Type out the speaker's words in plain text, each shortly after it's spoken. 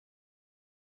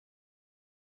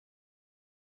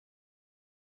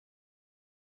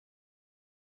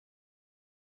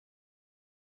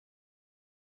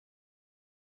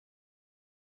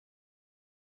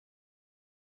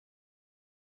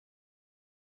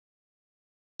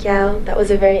Yeah, that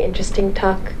was a very interesting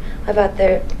talk about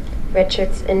the red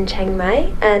shirts in Chiang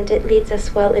Mai, and it leads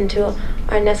us well into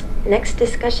our next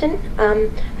discussion.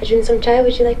 Ajun Somchai,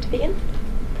 would you like to begin?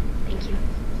 Thank you.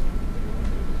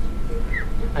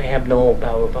 I have no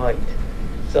PowerPoint,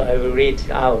 so I will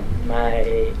read out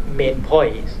my main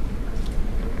points.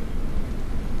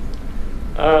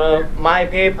 My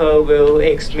paper will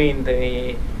explain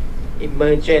the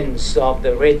emergence of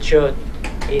the red shirt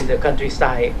in the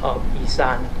countryside of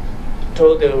Isan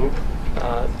through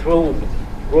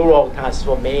rural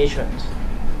transformations.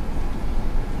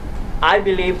 I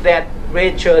believe that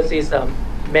red shirt is a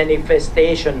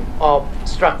manifestation of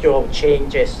structural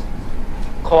changes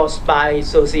caused by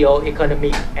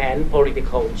socio-economic and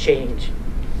political change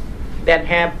that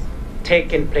have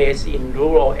taken place in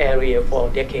rural areas for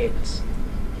decades.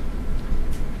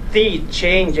 These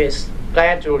changes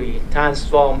gradually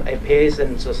transform a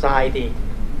peasant society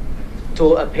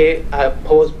to a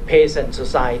post-peasant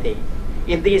society.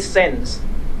 In this sense,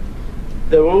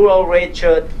 the rural red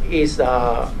shirt is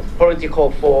a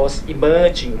political force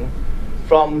emerging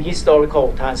from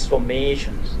historical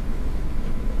transformations.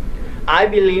 I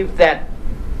believe that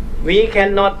we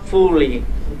cannot fully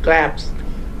grasp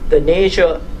the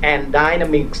nature and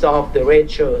dynamics of the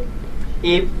red shirt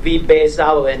if we base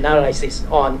our analysis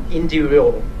on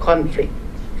individual conflict.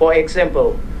 For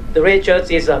example, the red shirt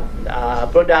is a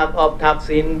product of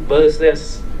Thaksin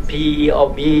versus P or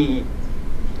B.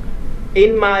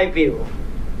 In my view,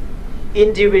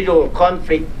 individual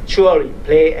conflict surely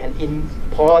play an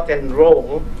important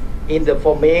role in the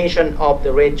formation of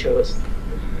the red shirts,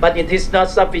 but it is not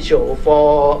sufficient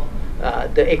for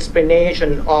the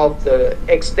explanation of the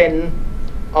extent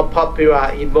of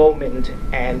popular involvement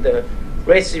and the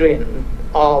resilience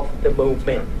of the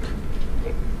movement.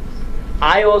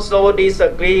 I also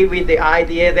disagree with the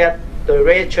idea that the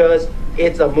red shirt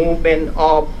is a movement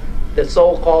of the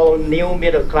so-called new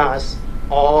middle class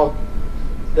or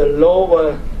the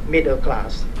lower middle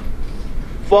class.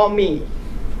 For me,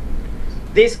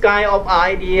 this kind of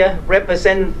idea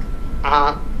represents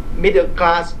a middle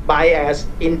class bias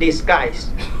in disguise.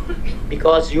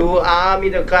 Because you are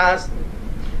middle class,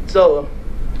 so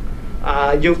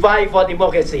you fight for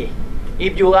democracy.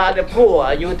 If you are the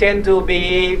poor, you tend to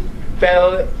be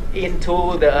fell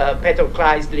into the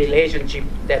petrol-class relationship,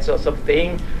 that sort of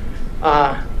thing.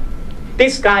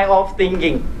 This kind of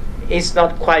thinking is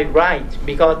not quite right,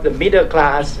 because the middle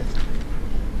class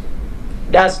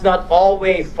does not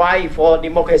always fight for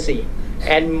democracy,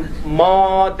 and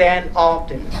more than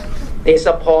often they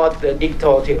support the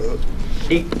dictatorial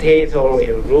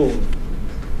rule.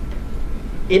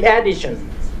 In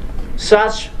addition,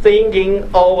 such thinking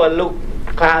overlooks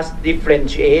class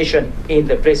differentiation in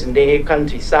the present-day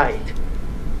countryside.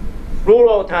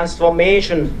 Rural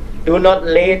transformation do not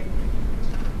lead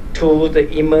to the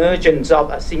emergence of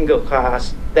a single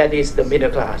class, that is the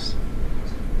middle class,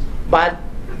 but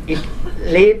it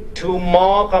leads to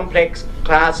more complex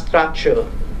class structure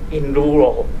in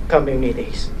rural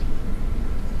communities.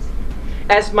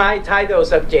 As my title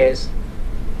suggests,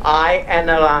 I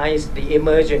analyze the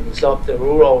emergence of the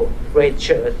rural red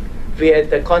shirt via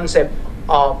the concept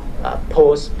of a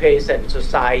post-peasant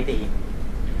society.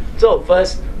 So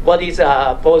first, what is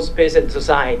a post-peasant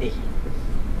society?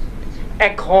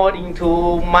 According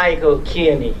to Michael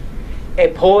Kearney, a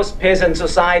post-peasant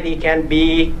society can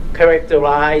be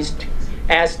characterized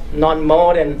as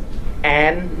non-modern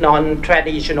and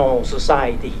non-traditional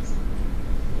society.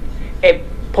 A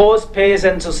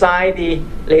post-peasant society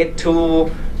led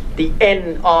to the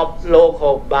end of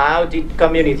local bounded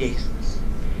communities.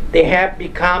 They have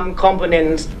become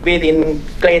components within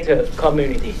greater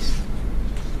communities.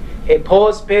 A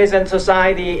post-peasant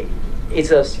society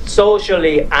is a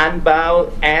socially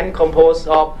unbound and composed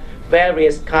of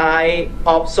various kinds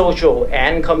of social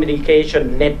and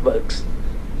communication networks.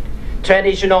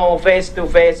 Traditional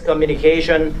face-to-face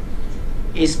communication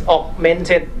is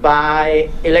augmented by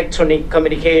electronic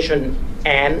communication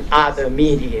and other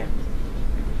media.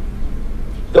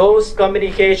 Those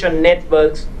communication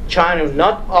networks channel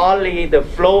not only the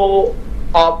flow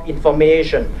of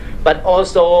information, but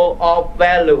also of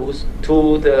values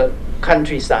to the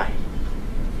countryside.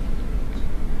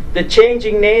 The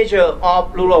changing nature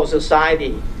of rural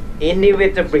society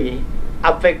inevitably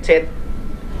affected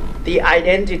the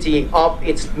identity of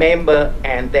its members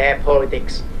and their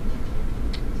politics.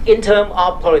 In terms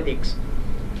of politics,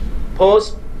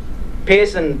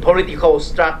 post-peasant political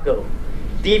struggle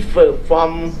differ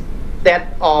from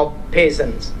that of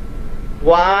peasants.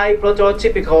 While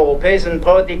prototypical peasant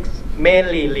politics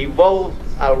mainly revolve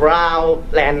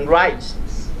around land rights,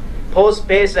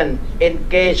 post-peasant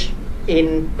engage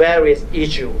in various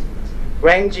issues,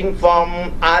 ranging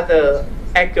from other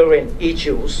agrarian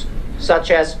issues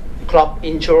such as crop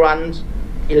insurance,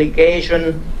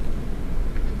 irrigation,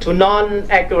 to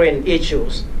non-agrarian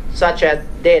issues such as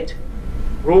debt,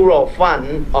 rural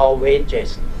fund, or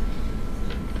wages.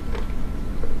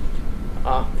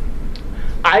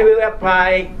 I will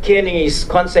apply Kenny's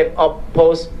concept of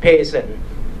post-peasant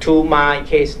to my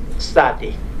case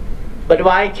study. But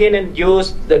why Kenny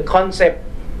used the concept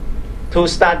to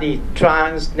study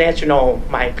transnational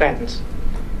migrants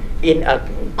in a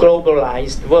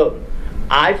globalized world?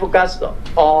 I focused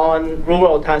on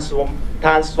rural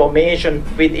transformation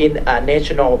within a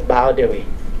national boundary.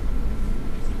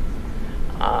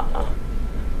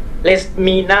 Let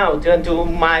me now turn to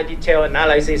my detailed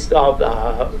analysis of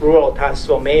rural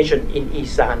transformation in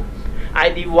Isan. I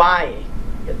divide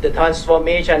the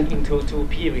transformation into two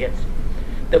periods.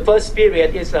 The first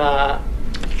period is a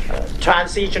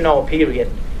transitional period.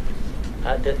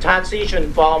 The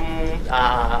transition from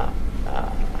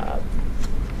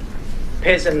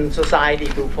peasant society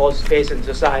to post-peasant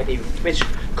society, which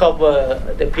cover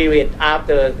the period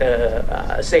after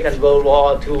the Second World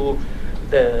War to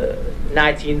the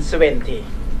 1970.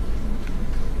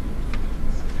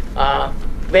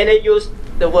 When I use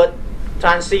the word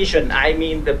transition, I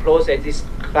mean the process is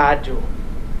gradual.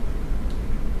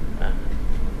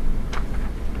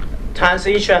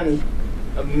 Transition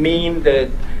means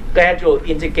the gradual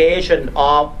integration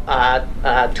of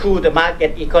to the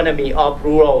market economy of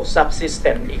rural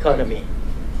subsistence economy.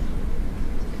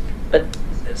 But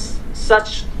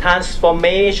such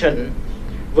transformation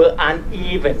were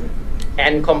uneven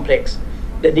and complex.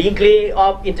 The degree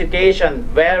of integration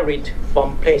varied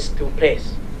from place to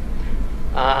place.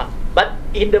 But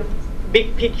in the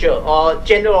big picture, or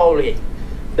generally,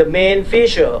 the main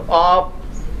feature of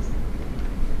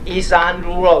Isan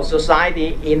rural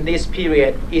society in this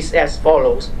period is as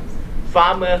follows.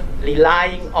 Farmers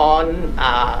relying on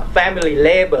family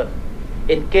labor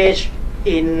engaged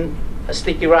in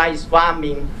stickerized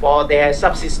farming for their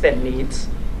subsistence needs,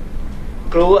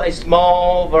 grew a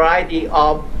small variety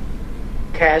of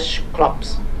cash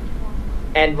crops,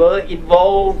 and were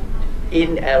involved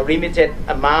in a limited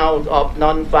amount of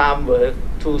non-farm work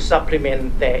to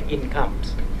supplement their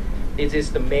incomes. This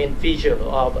is the main feature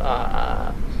of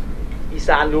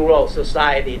Isan rural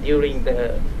society during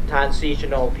the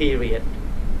transitional period.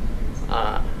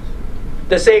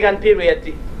 The second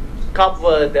period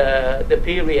covers the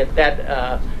period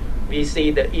that we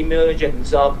see the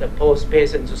emergence of the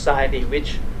post-peasant society,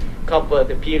 which cover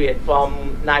the period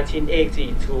from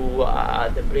 1980 to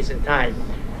the present time.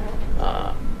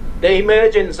 The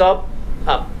emergence of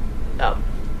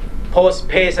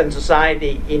post-peasant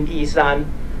society in Isan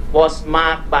was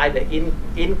marked by the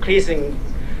increasing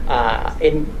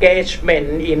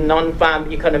engagement in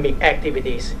non-farm economic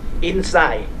activities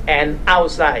inside and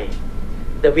outside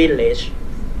the village.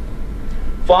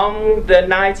 From the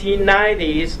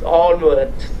 1990s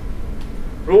onward,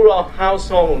 rural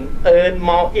households earn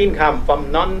more income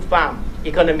from non-farm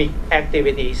economic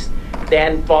activities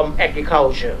than from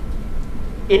agriculture.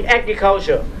 In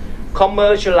agriculture,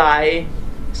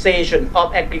 commercialization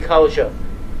of agriculture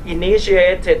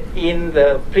initiated in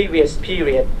the previous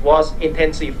period was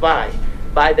intensified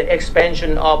by the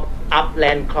expansion of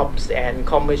upland crops and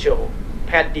commercial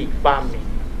paddy farming.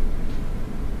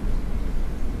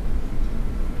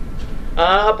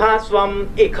 Apart from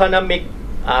economic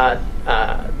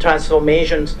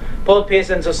transformations,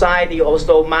 post-peasant society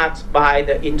also marked by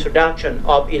the introduction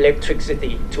of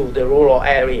electricity to the rural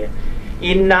area.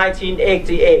 In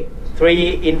 1988,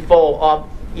 3 in 4 of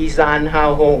Isan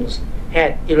households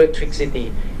had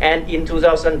electricity, and in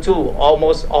 2002,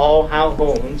 almost all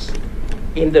households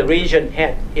in the region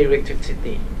had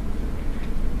electricity.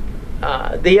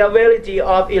 The availability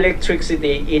of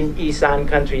electricity in Isan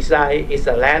countryside is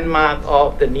a landmark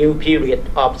of the new period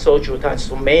of social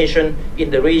transformation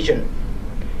in the region.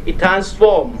 It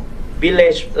transformed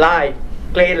village life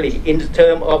greatly in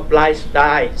terms of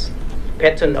lifestyles,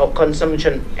 pattern of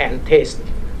consumption, and taste.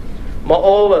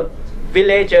 Moreover,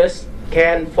 villagers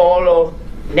can follow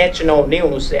national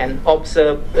news and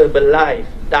observe urban life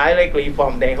directly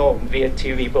from their home via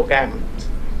TV programs.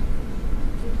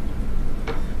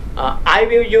 I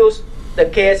will use the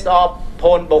case of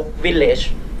Phantip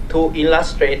village to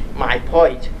illustrate my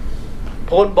point.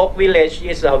 Phantip village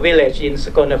is a village in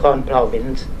Chulalongkorn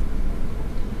province.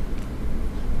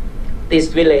 This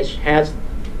village has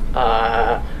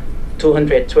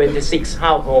 226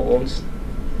 households.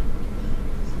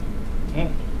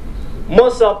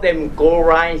 Most of them grow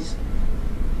rice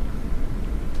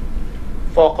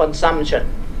for consumption,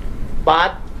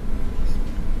 but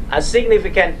a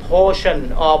significant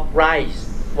portion of rice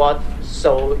was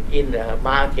sold in the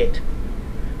market.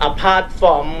 Apart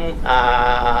from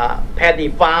paddy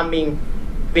farming,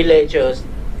 villagers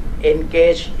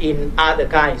engaged in other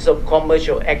kinds of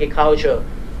commercial agriculture,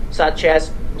 such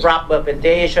as rubber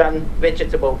plantation,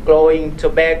 vegetable growing,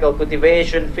 tobacco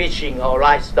cultivation, fishing, or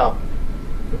livestock.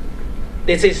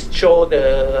 This is show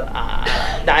the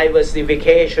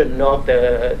diversification of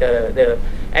the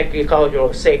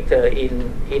agricultural sector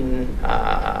in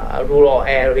rural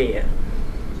area,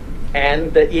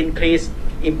 and the increased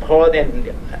importance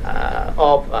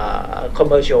of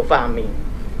commercial farming.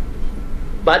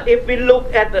 But if we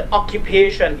look at the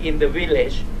occupation in the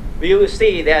village, we will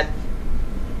see that,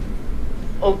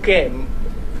 okay,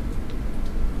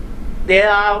 there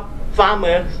are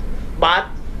farmers, but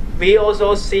we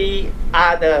also see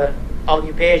other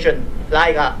occupation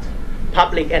like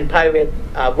public and private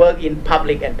work in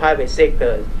public and private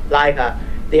sector, like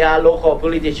there are local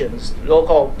politicians,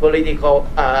 local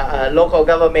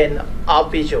government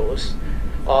officials,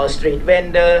 or street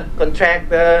vendor,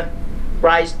 contractor,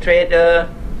 rice trader,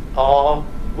 or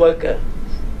worker.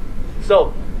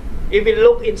 So if we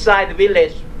look inside the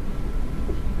village,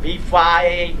 we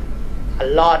find a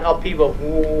lot of people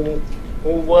who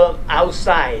work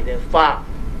outside the farm.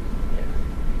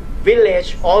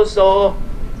 Village also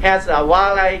has a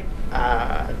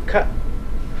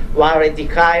variety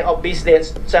kind of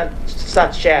business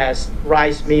such as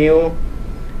rice mill,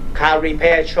 car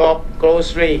repair shop,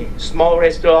 grocery, small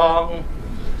restaurant,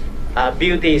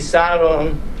 beauty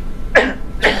salon.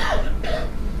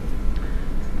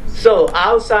 So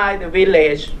outside the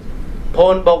village,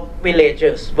 Phonbok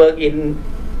villagers work in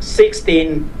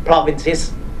 16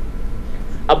 provinces.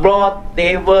 Abroad,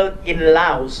 they work in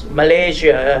Laos,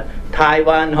 Malaysia,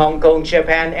 Taiwan, Hong Kong,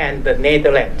 Japan, and the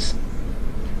Netherlands.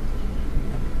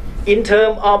 In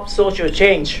terms of social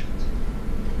change,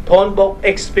 Phonbok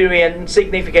experienced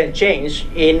significant change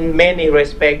in many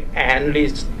respects and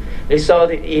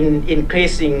resulted in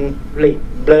increasingly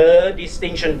blurred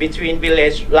distinction between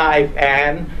village life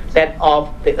and that of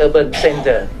the urban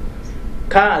center.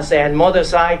 Cars and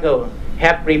motorcycles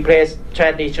have replaced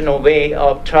traditional way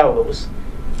of travels.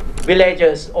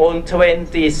 Villagers own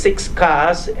 26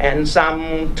 cars and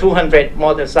some 200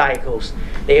 motorcycles.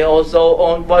 They also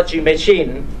own washing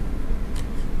machine,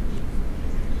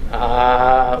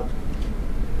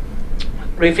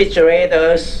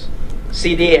 refrigerators,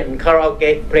 CD and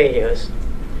karaoke players.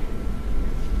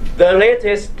 The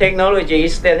latest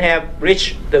technologies that have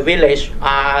reached the village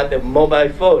are the mobile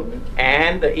phone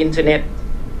and the internet.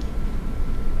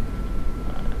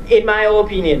 In my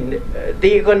opinion,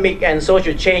 the economic and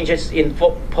social changes in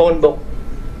Phonbok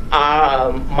are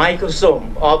a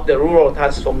microcosm of the rural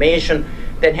transformation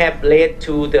that have led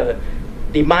to the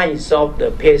demise of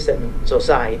the peasant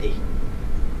society.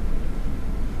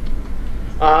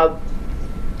 At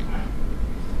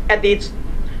this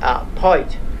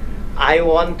point, I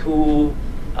want to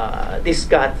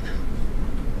discuss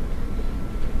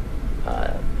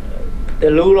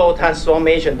the rural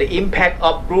transformation, the impact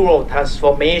of rural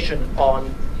transformation on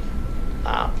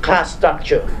class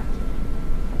structure.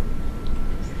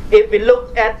 If we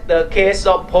look at the case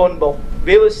of Phonbok,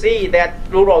 we will see that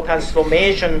rural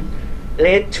transformation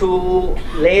led to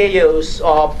layers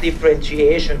of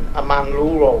differentiation among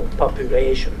rural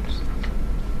populations.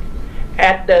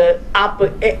 At the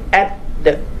upper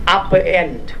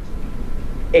end,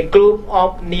 a group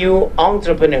of new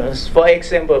entrepreneurs, for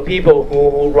example, people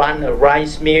who run a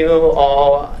rice mill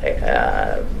or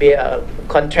be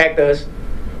contractors,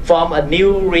 form a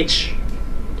new rich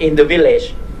in the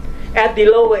village. At the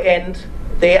lower end,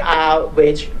 they are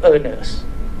wage earners.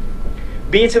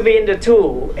 Between the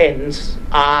two ends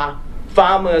are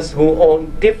farmers who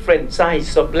own different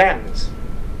sizes of lands.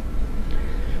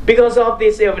 Because of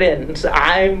this evidence,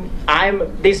 I'm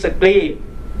disagree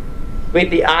with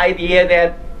the idea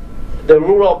that the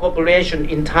rural population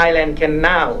in Thailand can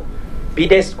now be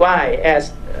described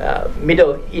as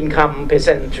middle income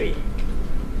peasantry.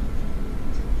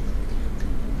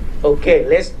 Okay,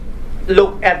 let's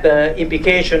look at the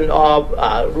implication of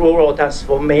rural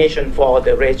transformation for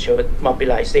the racial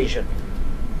mobilization.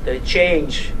 The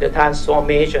change, the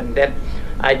transformation that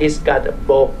I discussed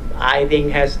above, I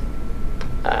think has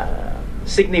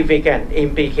significant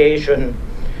implication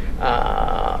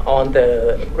on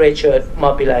the racial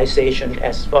mobilization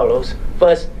as follows.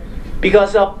 First,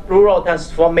 because of rural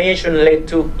transformation led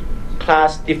to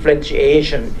class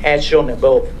differentiation as shown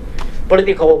above.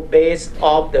 Political base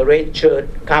of the racial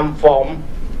come from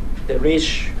the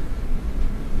rich,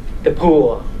 the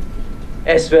poor,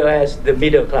 as well as the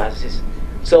middle classes.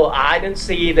 So I don't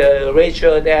see the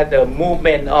racial as the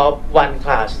movement of one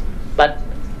class, but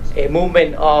a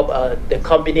movement of the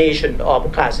combination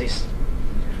of classes.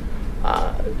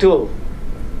 Two,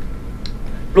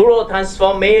 rural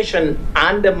transformation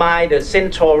undermines the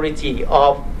centrality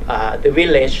of the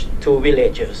village to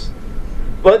villagers.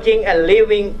 Working and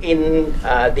living in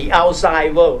the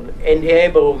outside world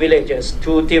enable villagers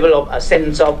to develop a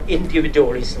sense of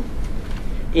individualism.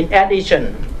 In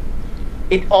addition,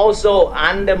 it also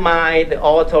undermines the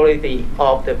authority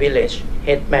of the village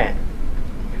headman.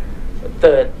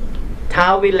 Third,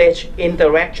 town-village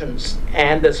interactions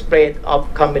and the spread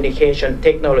of communication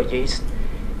technologies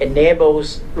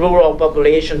enables rural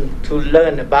population to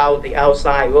learn about the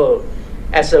outside world.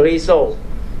 As a result,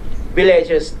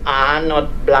 villagers are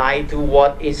not blind to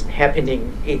what is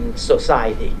happening in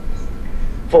society.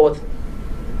 Fourth,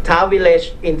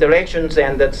 town-village interactions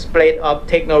and the spread of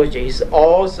technologies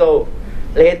also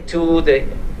led to the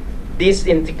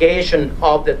disintegration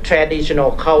of the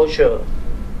traditional culture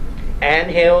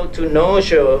and help to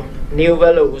nurture new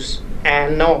values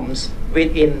and norms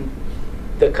within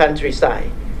the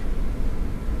countryside.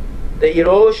 The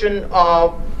erosion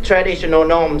of traditional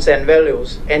norms and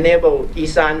values enable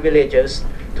Isan villagers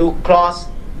to cross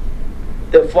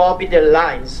the forbidden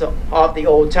lines of the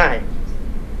old time.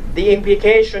 The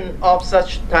implication of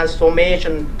such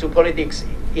transformation to politics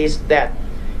is that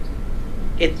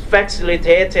it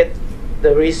facilitated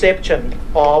the reception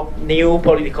of new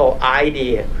political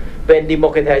ideas when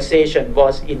democratization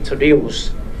was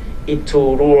introduced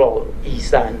into rural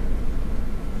Isan.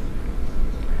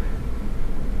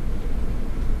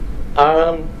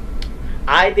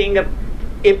 I think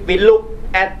if we look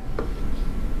at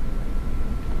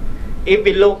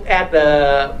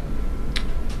the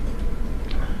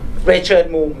racial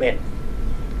movement,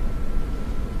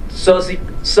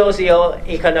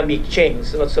 socio-economic change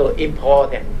is also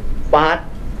important. But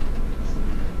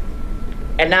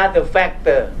another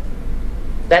factor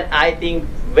that I think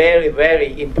very,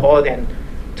 very important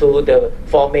to the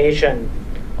formation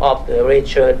of the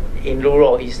racial in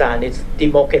rural Isan is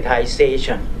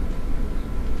democratization.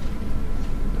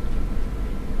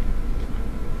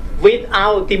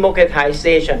 Without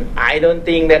democratization, I don't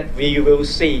think that we will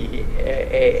see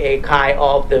a kind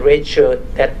of the racial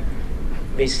that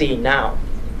we see now.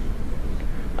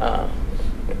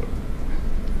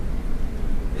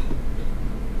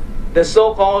 The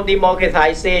so-called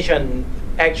democratization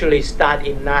actually started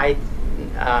in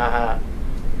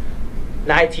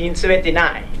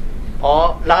 1979,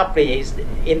 or roughly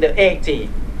in the 80s,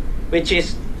 which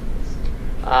is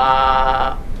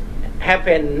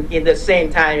happened in the same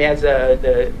time as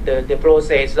the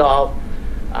process of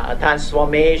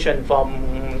transformation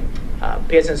from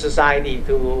peasant society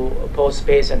to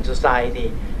post-peasant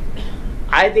society.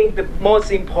 I think the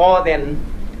most important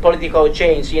political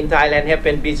change in Thailand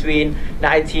happened between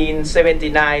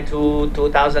 1979 to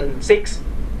 2006.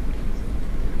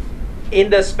 In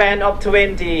the span of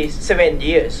 27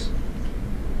 years,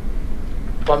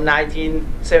 from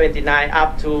 1979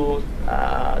 up to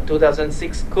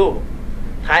 2006 coup,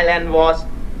 Thailand was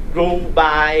ruled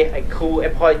by a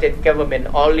coup-appointed government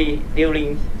only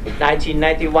during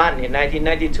 1991 and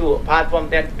 1992. Apart from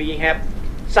that, we have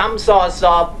some sorts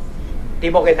of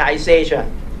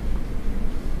democratization.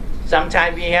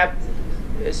 Sometimes we have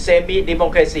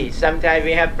semi-democracy, sometimes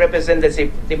we have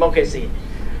representative democracy.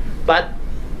 But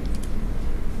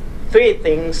three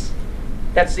things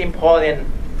that's important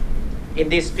in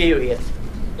this period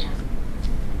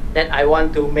that I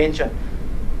want to mention.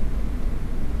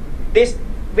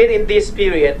 Within this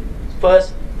period,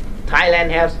 first,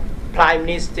 Thailand has Prime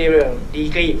Ministerial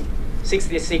Decree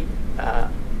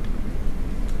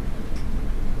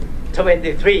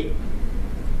 66-23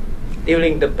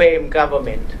 during the Prem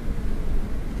government.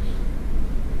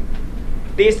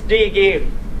 This decree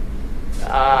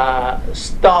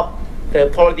stopped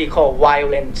the political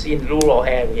violence in rural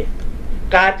area,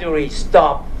 gradually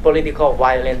stopped political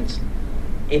violence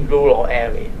in rural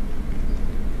area,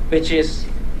 which is,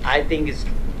 I think, is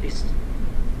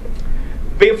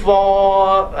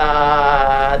before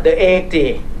the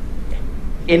 80s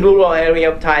in rural area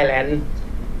of Thailand.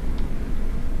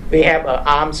 We have an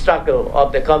armed struggle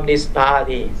of the Communist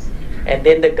Party, and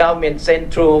then the government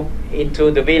sent troops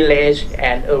into the village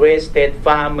and arrested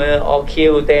farmers or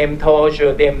killed them,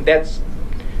 tortured them. That's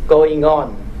going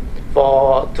on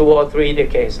for 2 or 3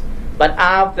 decades. But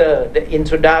after the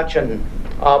introduction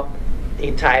of,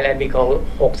 in Thailand we call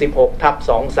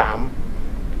 66/23,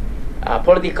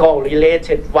 political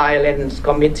related violence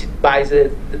committed by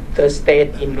the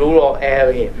state in rural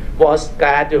area was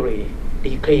gradually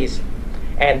decreased.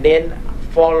 And then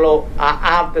follow.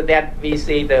 After that, we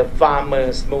see the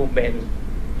farmers' movement,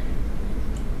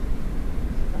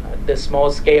 the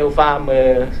small-scale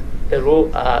farmer,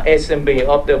 the assembly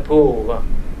of the poor,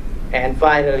 and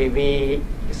finally we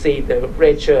see the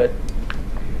red shirt.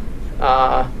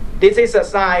 This is a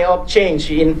sign of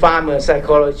change in farmer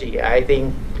psychology. I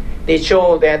think they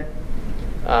show that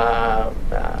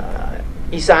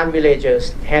Isan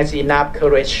villagers has enough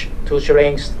courage to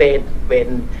challenge state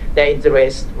when their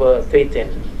interests were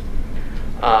threatened.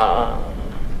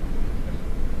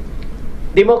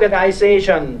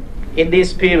 Democratization in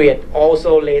this period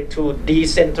also led to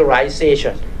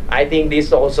decentralization. I think this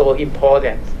is also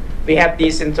important. We have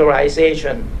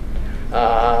decentralization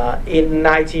in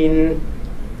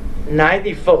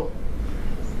 1994.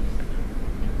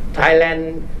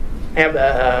 Thailand have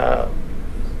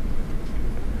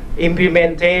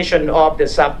implementation of the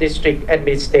Sub-District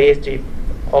Administrative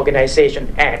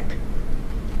Organization Act,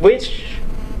 which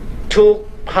took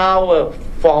power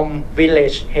from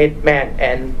village headman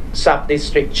and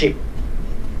sub-district chief.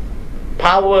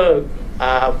 Power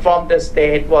from the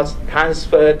state was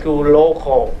transferred to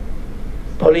local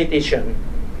politician,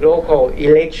 local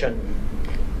election.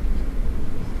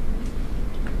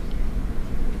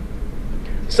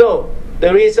 So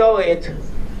the result is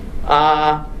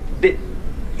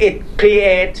it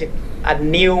creates a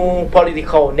new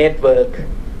political network,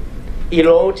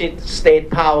 eroded state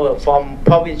power from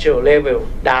provincial level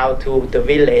down to the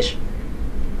village.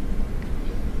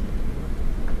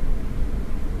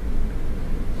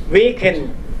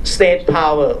 Weakened state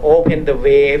power opened the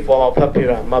way for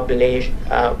popular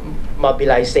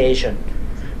mobilization.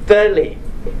 Thirdly,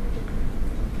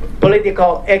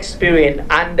 political experience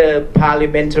under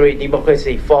parliamentary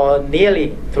democracy for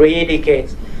nearly 3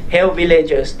 decades help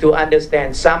villagers to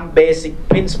understand some basic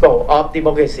principle of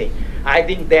democracy. I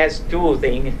think there's 2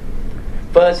 things.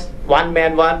 First, one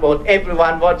man, one vote.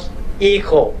 Everyone was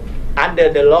equal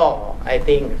under the law. I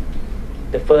think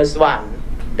the first one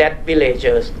that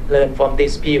villagers learn from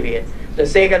this period. The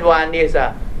second one is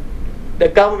the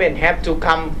government have to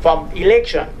come from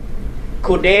election.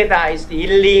 Coup d'etat is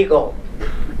illegal.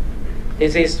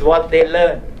 This is what they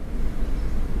learn.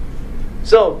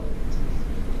 So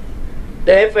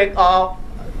the effect of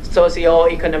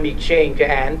socio-economic change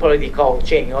and political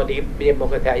change or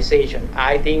democratization,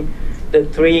 I think the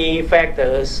 3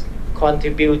 factors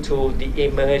contribute to the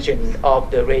emergence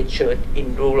of the red shirt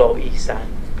in rural Isan.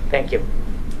 Thank you.